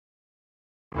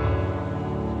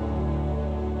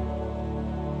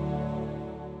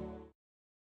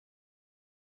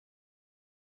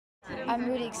I'm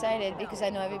really excited because I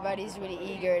know everybody's really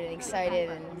eager and excited,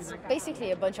 and it's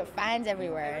basically a bunch of fans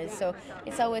everywhere. And so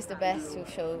it's always the best to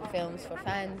show films for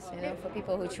fans, for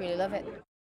people who truly love it.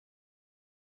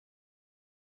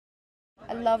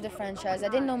 I love the franchise. I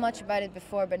didn't know much about it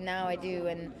before, but now I do,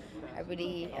 and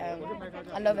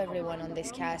I love everyone on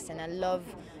this cast, and I love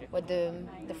what the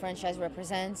franchise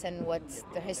represents and what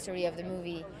the history of the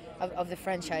movie of the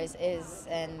franchise is,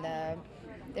 and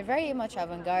they're very much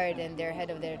avant-garde and they're ahead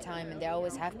of their time, and they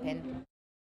always have been.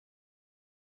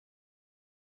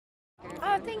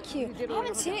 Oh, thank you. I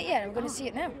haven't seen it yet. I'm going to see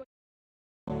it now.